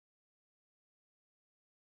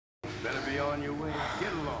Better be on your way.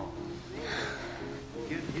 Get along.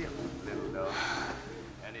 Get hip, little dog.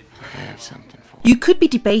 And it I have something for You could be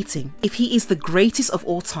debating if he is the greatest of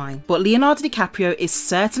all time, but Leonardo DiCaprio is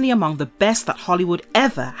certainly among the best that Hollywood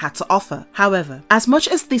ever had to offer. However, as much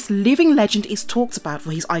as this living legend is talked about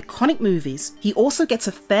for his iconic movies, he also gets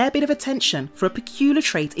a fair bit of attention for a peculiar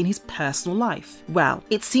trait in his personal life. Well,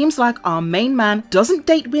 it seems like our main man doesn't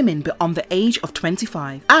date women beyond the age of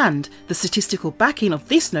 25, and the statistical backing of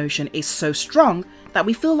this notion is so strong that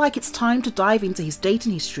we feel like it's time to dive into his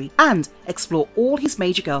dating history and explore all his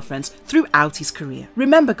major girlfriends throughout his career.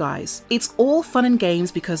 Remember guys, it's all fun and games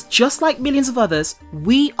because just like millions of others,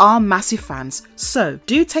 we are massive fans, so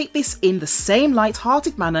do take this in the same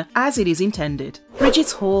light-hearted manner as it is intended.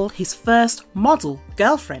 Bridget Hall, his first model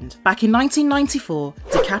girlfriend. Back in 1994,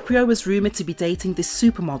 DiCaprio was rumoured to be dating this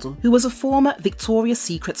supermodel who was a former Victoria's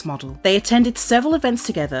Secret model. They attended several events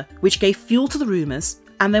together, which gave fuel to the rumours,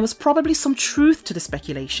 and there was probably some truth to the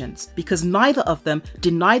speculations because neither of them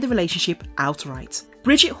denied the relationship outright.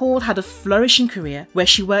 Bridget Hall had a flourishing career where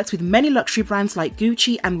she worked with many luxury brands like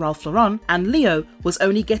Gucci and Ralph Lauren, and Leo was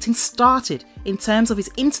only getting started in terms of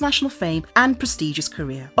his international fame and prestigious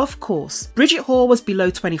career. Of course, Bridget Hall was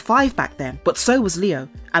below 25 back then, but so was Leo,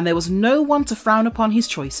 and there was no one to frown upon his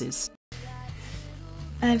choices.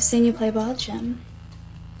 I've seen you play ball, Jim.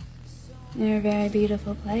 You're a very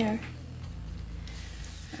beautiful player.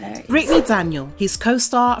 Brittany Daniel, his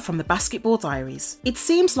co-star from the Basketball Diaries. It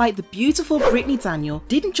seems like the beautiful Brittany Daniel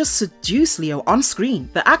didn't just seduce Leo on screen.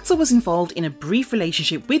 The actor was involved in a brief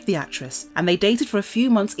relationship with the actress, and they dated for a few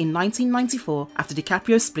months in 1994 after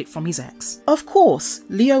DiCaprio split from his ex. Of course,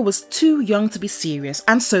 Leo was too young to be serious,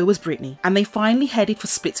 and so was Brittany, and they finally headed for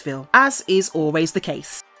Splitsville, as is always the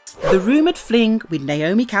case. The rumoured fling with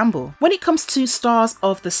Naomi Campbell. When it comes to stars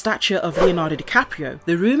of the stature of Leonardo DiCaprio,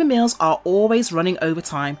 the rumour mills are always running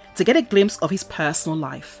overtime to get a glimpse of his personal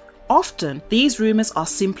life. Often, these rumours are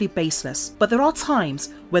simply baseless, but there are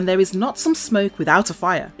times when there is not some smoke without a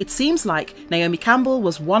fire. It seems like Naomi Campbell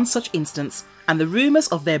was one such instance, and the rumours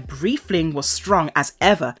of their brief fling was strong as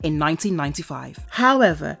ever in 1995.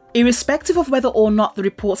 However, irrespective of whether or not the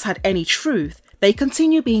reports had any truth, they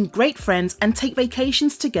continue being great friends and take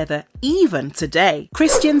vacations together even today.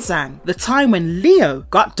 Christian Zhang, the time when Leo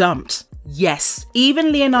got dumped. Yes,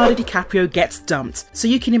 even Leonardo DiCaprio gets dumped, so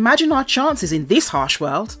you can imagine our chances in this harsh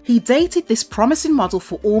world. He dated this promising model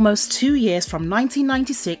for almost 2 years from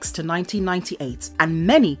 1996 to 1998, and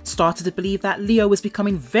many started to believe that Leo was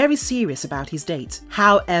becoming very serious about his date.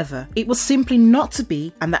 However, it was simply not to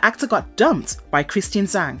be, and the actor got dumped by Christian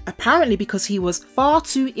Zhang, apparently because he was far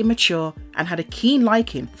too immature and had a keen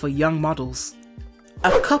liking for young models.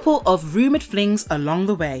 A couple of rumoured flings along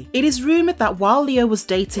the way. It is rumoured that while Leo was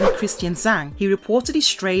dating Christian Zhang, he reportedly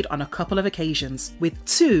strayed on a couple of occasions, with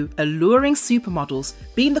 2 alluring supermodels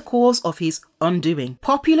being the cause of his undoing.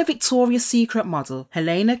 Popular Victoria's Secret model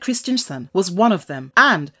Helena Christensen was one of them,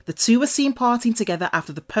 and the 2 were seen partying together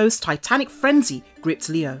after the post-Titanic frenzy gripped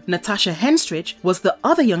Leo. Natasha Henstridge was the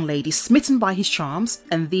other young lady smitten by his charms,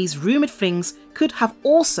 and these rumoured flings could have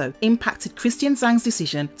also impacted Christian Zhang's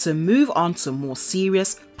decision to move on to more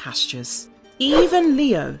serious pastures. Even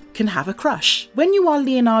Leo can have a crush. When you are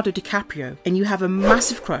Leonardo DiCaprio and you have a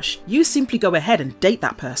massive crush, you simply go ahead and date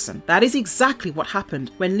that person. That is exactly what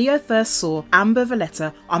happened when Leo first saw Amber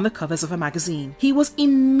Valletta on the covers of a magazine. He was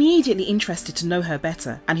immediately interested to know her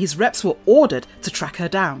better, and his reps were ordered to track her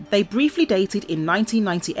down. They briefly dated in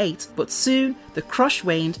 1998, but soon the crush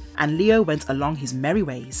waned and Leo went along his merry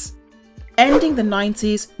ways, ending the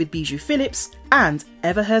 90s with Bijou Phillips and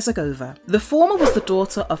Eva Herzegova. The former was the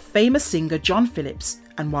daughter of famous singer John Phillips,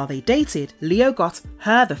 and while they dated, Leo got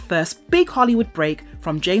her the first big Hollywood break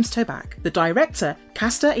from James Toback. The director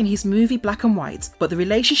cast her in his movie Black and White, but the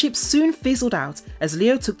relationship soon fizzled out as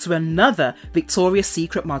Leo took to another Victoria's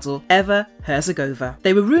Secret model, Eva Herzegova.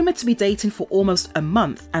 They were rumoured to be dating for almost a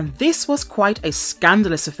month, and this was quite a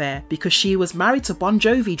scandalous affair because she was married to Bon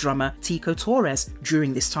Jovi drummer Tico Torres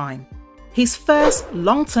during this time. His first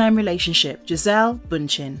long-term relationship, Gisele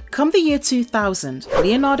Bündchen. Come the year 2000,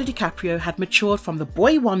 Leonardo DiCaprio had matured from the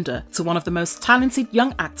boy wonder to one of the most talented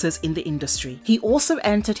young actors in the industry. He also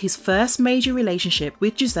entered his first major relationship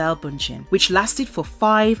with Gisele Bündchen, which lasted for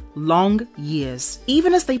 5 long years.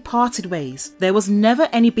 Even as they parted ways, there was never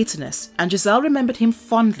any bitterness, and Gisele remembered him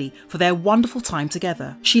fondly for their wonderful time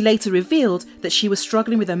together. She later revealed that she was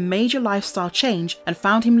struggling with a major lifestyle change and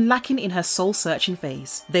found him lacking in her soul-searching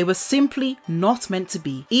phase. They were simply not meant to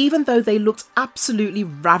be, even though they looked absolutely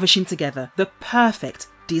ravishing together, the perfect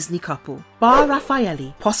Disney couple. Bar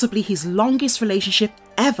Raffaelli, possibly his longest relationship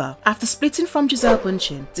forever. After splitting from Gisele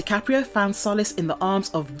Bündchen, DiCaprio found solace in the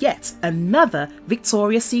arms of yet another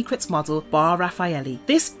Victoria's Secret model, Bar Raffaelli.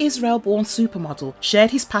 This Israel-born supermodel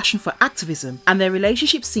shared his passion for activism, and their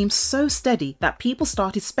relationship seemed so steady that people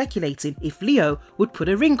started speculating if Leo would put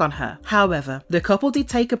a ring on her. However, the couple did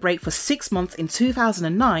take a break for 6 months in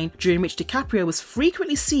 2009, during which DiCaprio was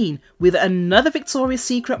frequently seen with another Victoria's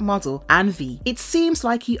Secret model, Anne V. It seems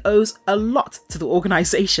like he owes a lot to the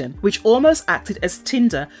organisation, which almost acted as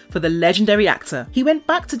Tinder for the legendary actor. He went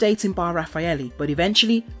back to dating Bar Raffaelli, but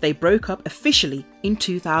eventually they broke up officially in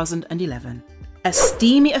 2011. A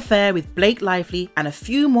steamy affair with Blake Lively and a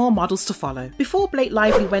few more models to follow. Before Blake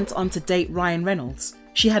Lively went on to date Ryan Reynolds,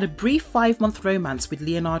 she had a brief 5-month romance with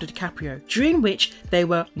Leonardo DiCaprio, during which they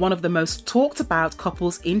were one of the most talked about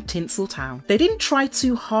couples in Tinseltown. They didn't try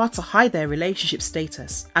too hard to hide their relationship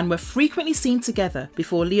status and were frequently seen together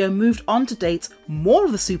before Leo moved on to date more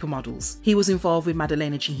of the supermodels. He was involved with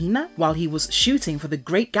Madalena Gihina while he was shooting for The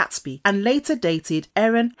Great Gatsby, and later dated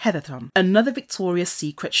Erin Heatherton, another Victoria's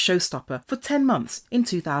Secret showstopper, for 10 months in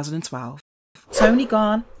 2012. Tony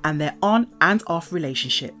Garn and their on and off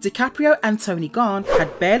relationship. DiCaprio and Tony Garn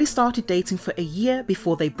had barely started dating for a year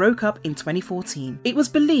before they broke up in 2014. It was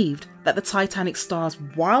believed that the Titanic star's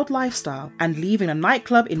wild lifestyle and leaving a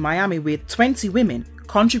nightclub in Miami with 20 women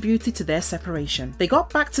contributed to their separation. They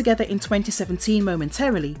got back together in 2017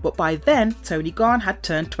 momentarily, but by then Tony Garn had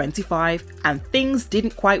turned 25 and things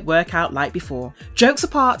didn't quite work out like before. Jokes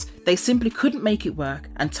apart, they simply couldn't make it work,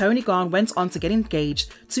 and Tony Garn went on to get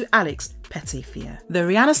engaged to Alex Petitfier. The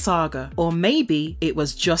Rihanna saga, or maybe it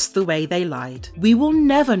was just the way they lied. We will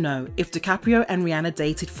never know if DiCaprio and Rihanna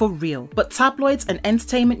dated for real, but tabloids and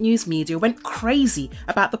entertainment news media went crazy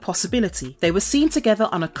about the possibility. They were seen together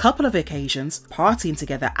on a couple of occasions, partying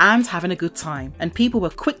together and having a good time, and people were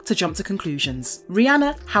quick to jump to conclusions.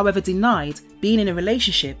 Rihanna, however, denied being in a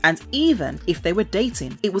relationship, and even if they were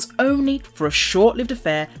dating, it was only for a short-lived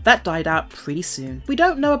affair that died out pretty soon. We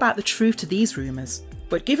don't know about the truth to these rumours,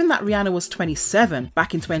 but given that Rihanna was 27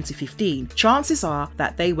 back in 2015, chances are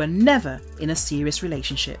that they were never in a serious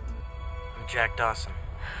relationship. I'm Jack Dawson.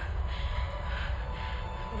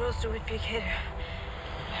 What else do we pick here?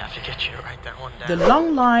 I have to get you to write that one down. The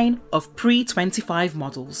long line of pre-25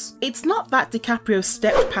 models. It's not that DiCaprio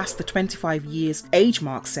stepped past the 25 years age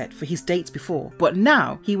mark set for his dates before, but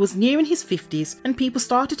now he was nearing his 50s and people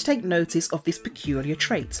started to take notice of this peculiar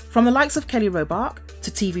trait. From the likes of Kelly Roebuck to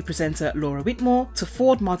TV presenter Laura Whitmore to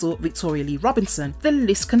Ford model Victoria Lee Robinson, the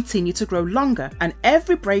list continued to grow longer, and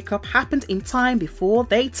every breakup happened in time before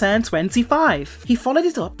they turned 25. He followed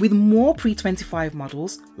it up with more pre-25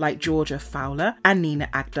 models like Georgia Fowler and Nina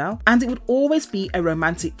Agdal, and it would always be a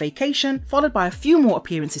romantic vacation followed by a few more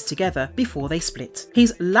appearances together before they split.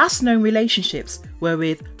 His last known relationships were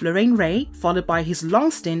with Lorraine Ray, followed by his long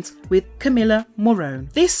stint with Camilla Morone.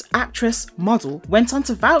 This actress model went on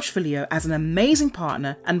to vouch for Leo as an amazing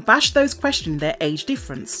partner and bash those questioning their age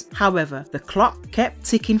difference. However, the clock kept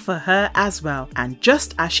ticking for her as well, and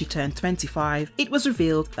just as she turned 25, it was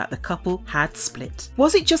revealed that the couple had split.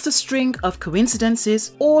 Was it just a string of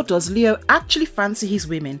coincidences, or does Leo actually fancy his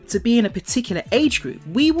women to be in a particular age group?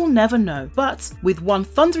 We will never know, but with one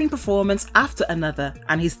thundering performance after another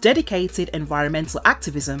and his dedicated environmental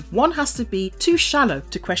activism, one has to be too shallow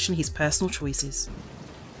to question his personal choices.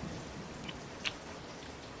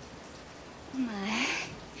 I'm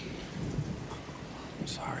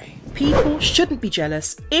sorry. People shouldn't be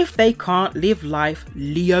jealous if they can't live life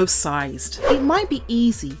Leo-sized. It might be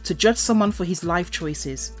easy to judge someone for his life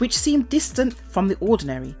choices, which seem distant from the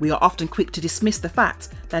ordinary. We are often quick to dismiss the fact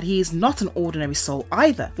that he is not an ordinary soul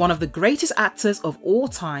either. One of the greatest actors of all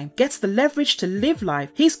time gets the leverage to live life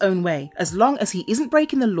his own way as long as he isn't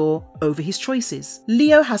breaking the law over his choices.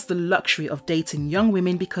 Leo has the luxury of dating young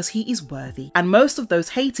women because he is worthy, and most of those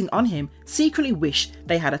hating on him secretly wish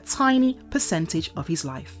they had a tiny percentage of his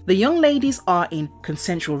life. The young ladies are in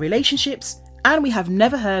consensual relationships, and we have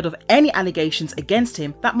never heard of any allegations against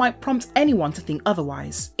him that might prompt anyone to think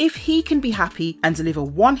otherwise. If he can be happy and deliver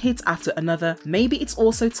one hit after another, maybe it's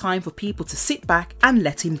also time for people to sit back and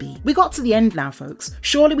let him be. We got to the end now, folks.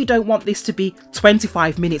 Surely we don't want this to be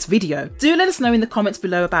 25 minutes video. Do let us know in the comments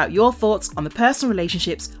below about your thoughts on the personal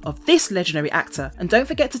relationships of this legendary actor, and don't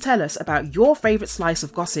forget to tell us about your favourite slice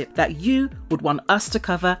of gossip that you would want us to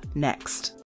cover next.